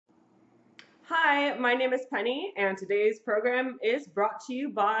Hi, my name is Penny, and today's program is brought to you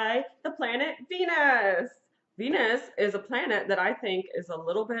by the planet Venus. Venus is a planet that I think is a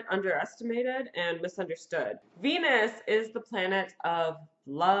little bit underestimated and misunderstood. Venus is the planet of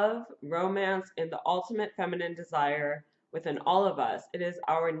love, romance, and the ultimate feminine desire within all of us. It is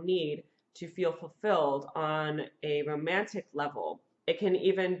our need to feel fulfilled on a romantic level. It can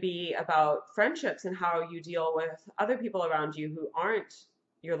even be about friendships and how you deal with other people around you who aren't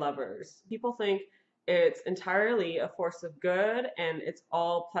your lovers. People think it's entirely a force of good and it's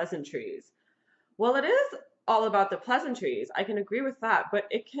all pleasantries. Well, it is all about the pleasantries. I can agree with that, but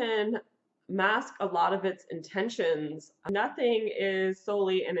it can mask a lot of its intentions. Nothing is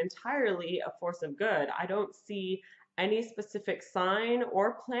solely and entirely a force of good. I don't see any specific sign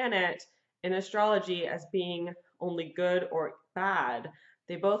or planet in astrology as being only good or bad.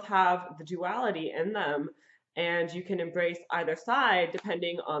 They both have the duality in them, and you can embrace either side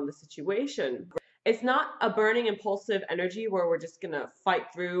depending on the situation. It's not a burning impulsive energy where we're just going to fight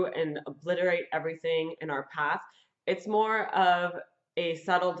through and obliterate everything in our path. It's more of a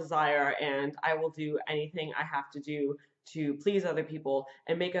subtle desire, and I will do anything I have to do to please other people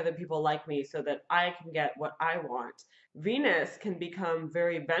and make other people like me so that I can get what I want. Venus can become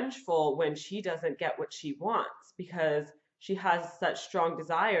very vengeful when she doesn't get what she wants because she has such strong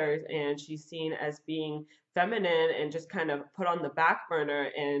desires and she's seen as being feminine and just kind of put on the back burner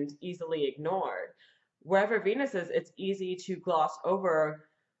and easily ignored. Wherever Venus is, it's easy to gloss over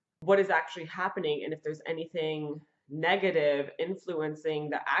what is actually happening and if there's anything negative influencing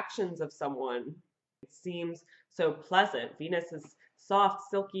the actions of someone. It seems so pleasant. Venus is soft,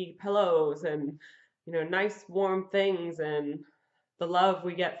 silky pillows and nice warm things and the love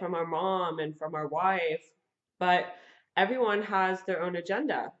we get from our mom and from our wife. But everyone has their own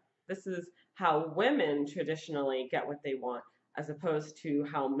agenda. This is how women traditionally get what they want, as opposed to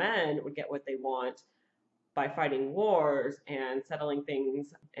how men would get what they want by fighting wars and settling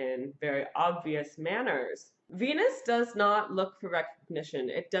things in very obvious manners. Venus does not look for recognition.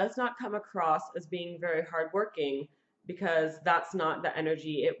 It does not come across as being very hardworking because that's not the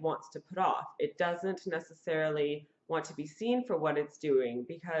energy it wants to put off. It doesn't necessarily want to be seen for what it's doing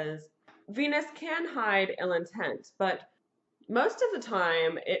because Venus can hide ill intent, but most of the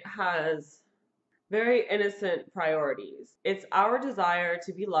time it has very innocent priorities. It's our desire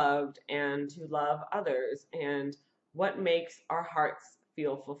to be loved and to love others and what makes our hearts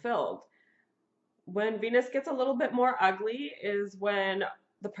feel fulfilled. When Venus gets a little bit more ugly is when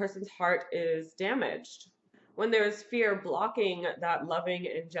the person's heart is damaged. When there's fear blocking that loving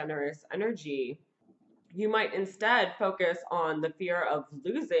and generous energy, you might instead focus on the fear of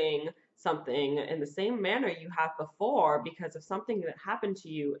losing something in the same manner you have before because of something that happened to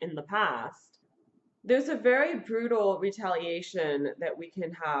you in the past. There's a very brutal retaliation that we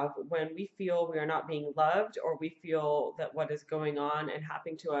can have when we feel we are not being loved or we feel that what is going on and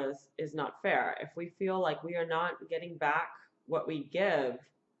happening to us is not fair. If we feel like we are not getting back what we give,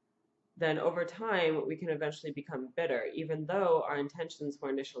 then over time we can eventually become bitter, even though our intentions were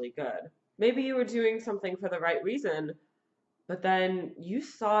initially good. Maybe you were doing something for the right reason, but then you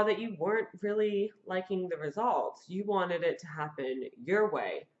saw that you weren't really liking the results. You wanted it to happen your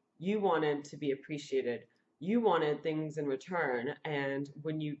way. You wanted to be appreciated. You wanted things in return. And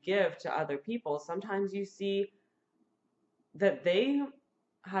when you give to other people, sometimes you see that they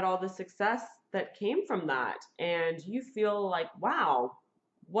had all the success that came from that. And you feel like, wow,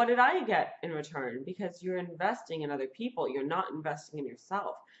 what did I get in return? Because you're investing in other people. You're not investing in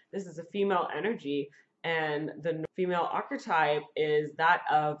yourself. This is a female energy. And the female archetype is that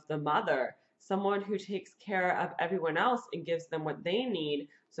of the mother, someone who takes care of everyone else and gives them what they need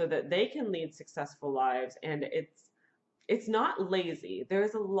so that they can lead successful lives. And it's not lazy.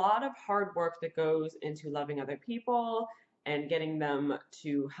 There's a lot of hard work that goes into loving other people and getting them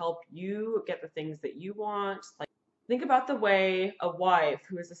to help you get the things that you want. Like, think about the way a wife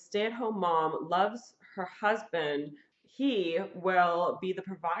who is a stay-at-home mom loves her husband. He will be the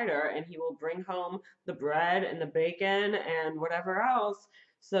provider and he will bring home the bread and the bacon and whatever else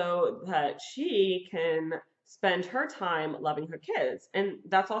so that she can spend her time loving her kids. And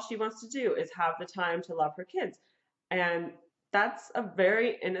that's all she wants to do is have the time to love her kids. And that's a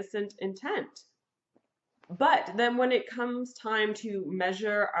very innocent intent. But then when it comes time to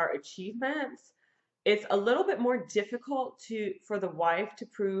measure our achievements, it's a little bit more difficult for the wife to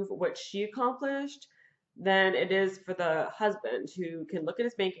prove what she accomplished than it is for the husband who can look at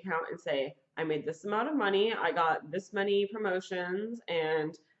his bank account and say, I made this amount of money, I got this many promotions,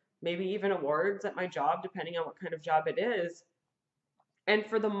 and maybe even awards at my job, depending on what kind of job it is. And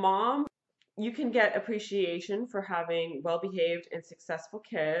for the mom, you can get appreciation for having well-behaved and successful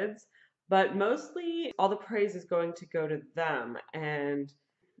kids, but mostly all the praise is going to go to them. And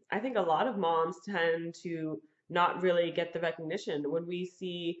I think a lot of moms tend to not really get the recognition. When we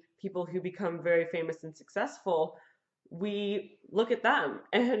see people who become very famous and successful, we look at them,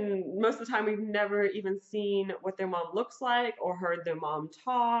 and most of the time we've never even seen what their mom looks like or heard their mom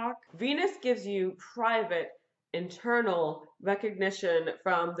talk. Venus gives you private, internal recognition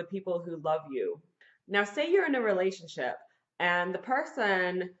from the people who love you. Now, say you're in a relationship and the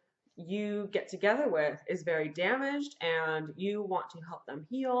person you get together with is very damaged and you want to help them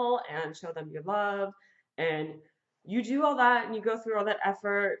heal and show them your love, and you do all that and you go through all that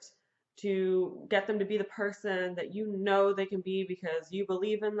effort to get them to be the person that you know they can be because you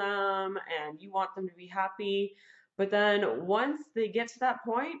believe in them and you want them to be happy. But then once they get to that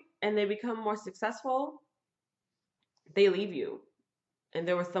point and they become more successful, they leave you and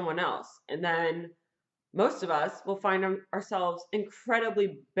they're with someone else. And then most of us will find ourselves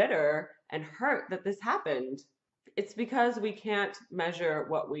incredibly bitter and hurt that this happened. It's because we can't measure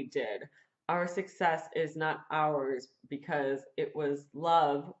what we did. Our success is not ours because it was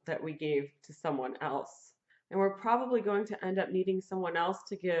love that we gave to someone else. And we're probably going to end up needing someone else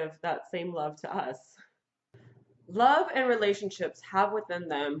to give that same love to us. Love and relationships have within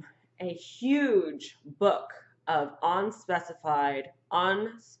them a huge book of unspecified,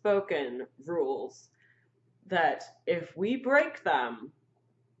 unspoken rules that if we break them,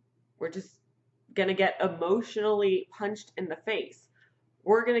 we're just going to get emotionally punched in the face.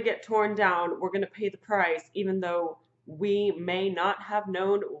 We're going to get torn down. We're going to pay the price, even though we may not have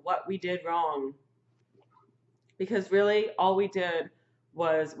known what we did wrong. Because really, all we did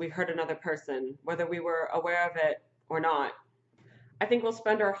was we hurt another person, whether we were aware of it or not. I think we'll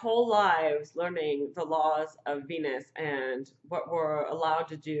spend our whole lives learning the laws of Venus and what we're allowed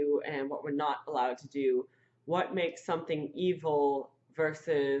to do and what we're not allowed to do, what makes something evil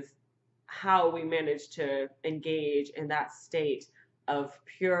versus how we manage to engage in that state of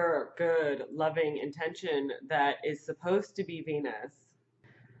pure, good, loving intention that is supposed to be Venus.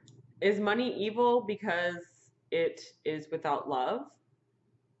 Is money evil because it is without love?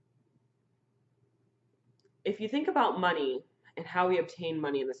 If you think about money and how we obtain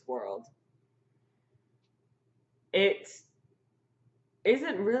money in this world, it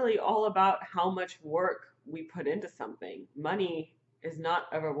isn't really all about how much work we put into something. Money is not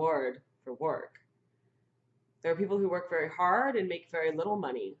a reward for work. There are people who work very hard and make very little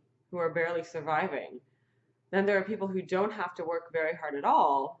money, who are barely surviving. Then there are people who don't have to work very hard at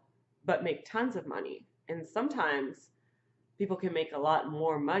all, but make tons of money. And sometimes people can make a lot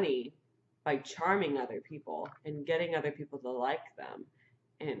more money by charming other people and getting other people to like them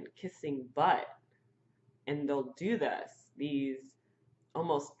and kissing butt. And they'll do these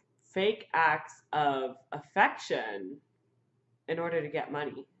almost fake acts of affection in order to get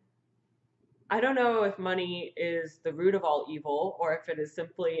money. I don't know if money is the root of all evil or if it is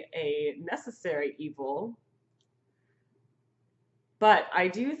simply a necessary evil, but I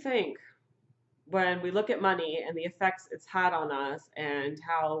do think when we look at money and the effects it's had on us and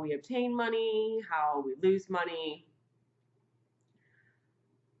how we obtain money, how we lose money,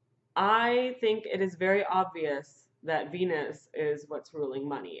 I think it is very obvious that Venus is what's ruling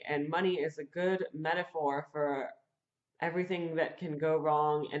money, and money is a good metaphor for everything that can go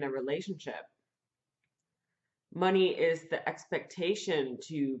wrong in a relationship. Money is the expectation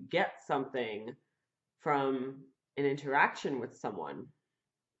to get something from an interaction with someone.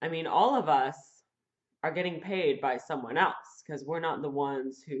 I mean, all of us are getting paid by someone else because we're not the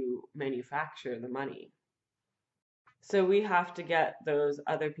ones who manufacture the money. So we have to get those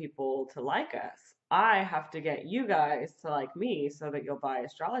other people to like us. I have to get you guys to like me so that you'll buy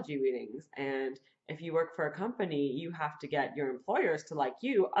astrology readings. And if you work for a company, you have to get your employers to like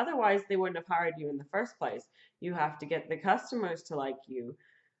you. Otherwise, they wouldn't have hired you in the first place. You have to get the customers to like you.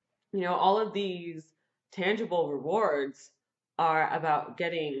 You know, all of these tangible rewards are about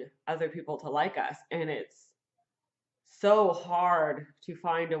getting other people to like us. And it's so hard to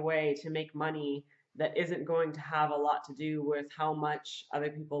find a way to make money that isn't going to have a lot to do with how much other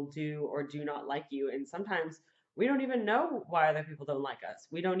people do or do not like you. And sometimes we don't even know why other people don't like us.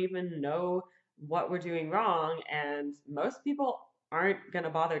 We don't even know what we're doing wrong, and most people aren't going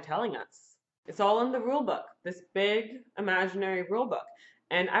to bother telling us. It's all in the rule book, this big imaginary rule book.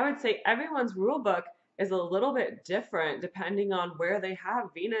 And I would say everyone's rule book is a little bit different depending on where they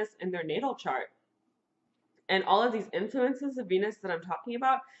have Venus in their natal chart. And all of these influences of Venus that I'm talking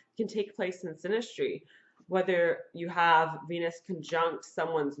about can take place in synastry. Whether you have Venus conjunct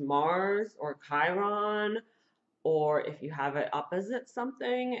someone's Mars or Chiron, or if you have it opposite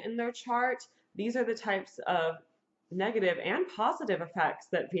something in their chart, these are the types of negative and positive effects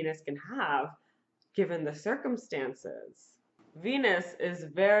that Venus can have given the circumstances. Venus is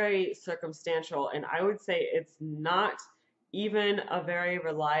very circumstantial, and I would say it's not even a very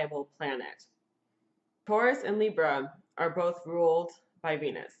reliable planet. Taurus and Libra are both ruled by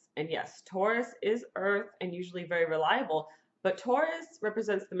Venus. And yes, Taurus is Earth and usually very reliable, but Taurus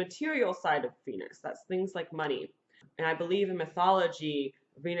represents the material side of Venus. That's things like money. And I believe in mythology,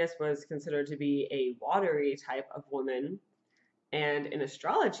 Venus was considered to be a watery type of woman. And in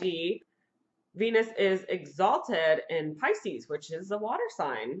astrology, Venus is exalted in Pisces, which is a water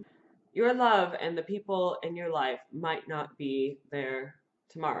sign. Your love and the people in your life might not be there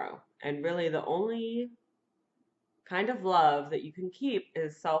tomorrow. And really, the only kind of love that you can keep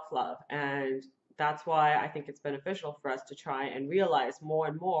is self-love. And that's why I think it's beneficial for us to try and realize more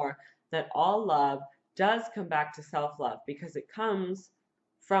and more that all love does come back to self-love because it comes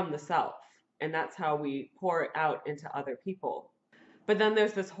from the self. And that's how we pour it out into other people. But then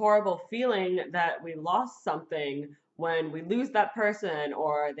there's this horrible feeling that we lost something when we lose that person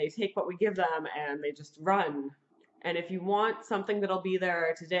or they take what we give them and they just run. And if you want something that'll be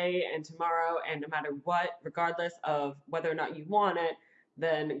there today and tomorrow and no matter what, regardless of whether or not you want it,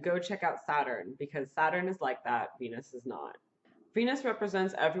 then go check out Saturn because Saturn is like that, Venus is not. Venus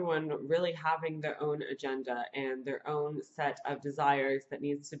represents everyone really having their own agenda and their own set of desires that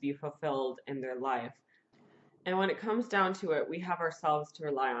needs to be fulfilled in their life. And when it comes down to it, we have ourselves to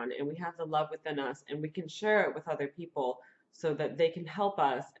rely on and we have the love within us and we can share it with other people so that they can help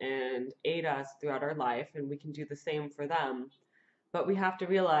us and aid us throughout our life and we can do the same for them. But we have to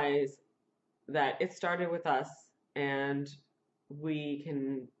realize that it started with us and we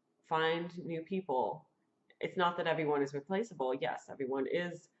can find new people. It's not that everyone is replaceable. Yes, everyone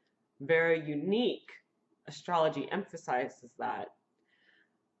is very unique. Astrology emphasizes that.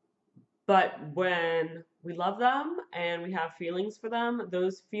 But when we love them and we have feelings for them,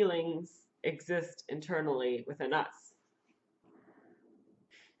 those feelings exist internally within us.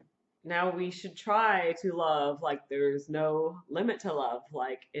 Now we should try to love like there's no limit to love,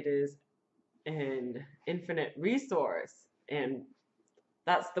 like it is an infinite resource. And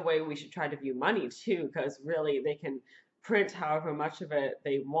that's the way we should try to view money too, because really they can print however much of it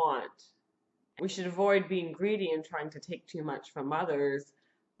they want. We should avoid being greedy and trying to take too much from others,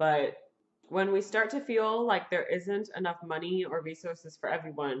 but when we start to feel like there isn't enough money or resources for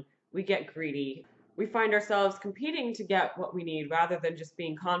everyone, we get greedy. We find ourselves competing to get what we need rather than just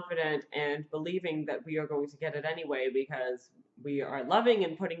being confident and believing that we are going to get it anyway because we are loving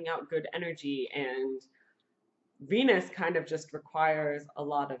and putting out good energy, and Venus kind of just requires a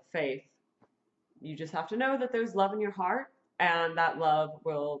lot of faith. You just have to know that there's love in your heart and that love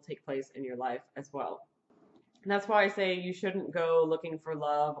will take place in your life as well. And that's why I say you shouldn't go looking for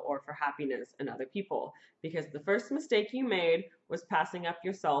love or for happiness in other people, because the first mistake you made was passing up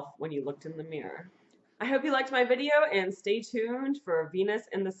yourself when you looked in the mirror. I hope you liked my video and stay tuned for Venus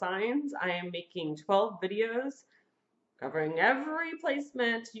in the signs. I am making 12 videos covering every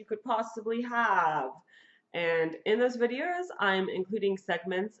placement you could possibly have. And in those videos, I'm including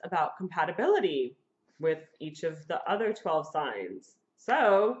segments about compatibility with each of the other 12 signs.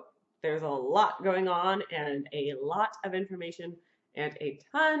 So there's a lot going on and a lot of information and a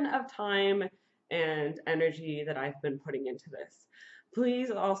ton of time and energy that I've been putting into this.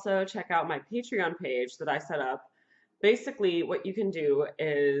 Please also check out my Patreon page that I set up. Basically, what you can do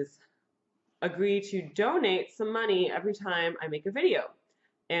is agree to donate some money every time I make a video.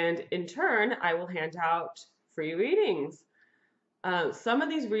 And in turn, I will hand out free readings. Some of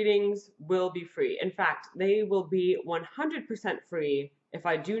these readings will be free. In fact, they will be 100% free if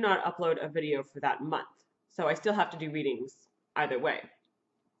I do not upload a video for that month. So I still have to do readings either way.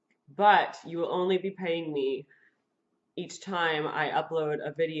 But you will only be paying me each time I upload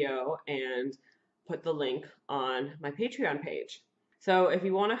a video and put the link on my Patreon page. So if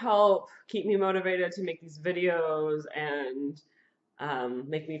you want to help keep me motivated to make these videos and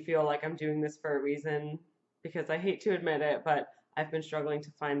make me feel like I'm doing this for a reason, because I hate to admit it, but I've been struggling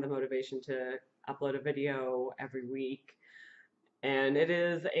to find the motivation to upload a video every week, and it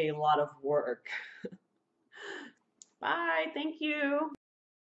is a lot of work. Bye, thank you.